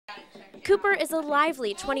Cooper is a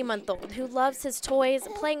lively 20-month-old who loves his toys,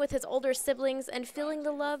 playing with his older siblings, and feeling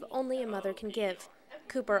the love only a mother can give.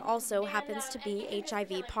 Cooper also happens to be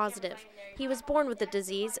HIV positive. He was born with the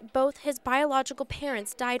disease. Both his biological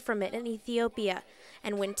parents died from it in Ethiopia.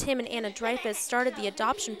 And when Tim and Anna Dreyfus started the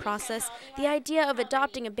adoption process, the idea of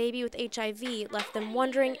adopting a baby with HIV left them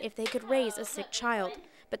wondering if they could raise a sick child.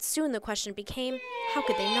 But soon the question became, how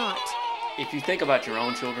could they not? If you think about your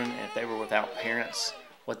own children, and if they were without parents,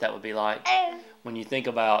 what that would be like. When you think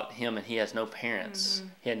about him and he has no parents,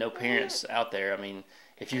 he had no parents out there. I mean,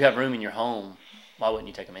 if you have room in your home, why wouldn't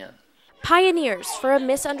you take him in? Pioneers for a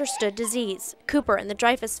misunderstood disease, Cooper and the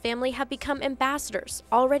Dreyfus family have become ambassadors,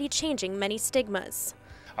 already changing many stigmas.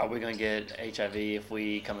 Are we going to get HIV if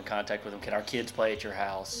we come in contact with them? Can our kids play at your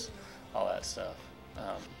house? All that stuff.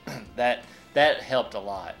 That helped a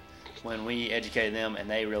lot when we educated them and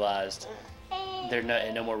they realized they're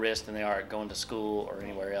at no more risk than they are going to school or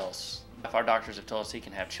anywhere else. If our doctors have told us he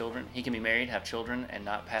can have children, he can be married, have children, and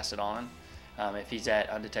not pass it on if he's at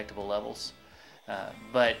undetectable levels.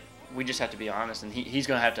 But we just have to be honest, and he's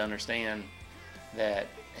going to have to understand that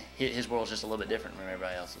his world is just a little bit different from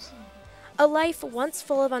everybody else's. A life once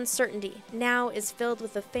full of uncertainty now is filled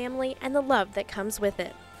with the family and the love that comes with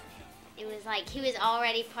it. It was like he was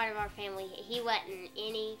already part of our family. He was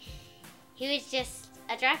just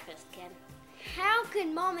a Dreyfus kid. How could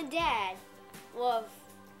Mom and Dad love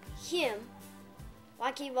him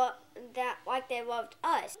like they loved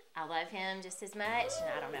us? I love him just as much,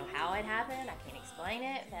 and I don't know how it happened. I can't explain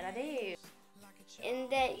it, but I do. And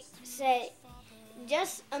they said,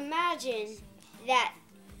 just imagine that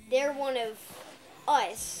they're one of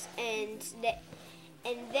us, and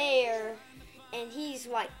he's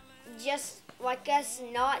like just like us,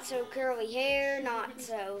 not so curly hair, not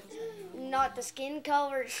the skin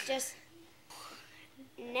color. It's just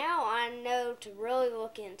now I know to really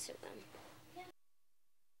look into him.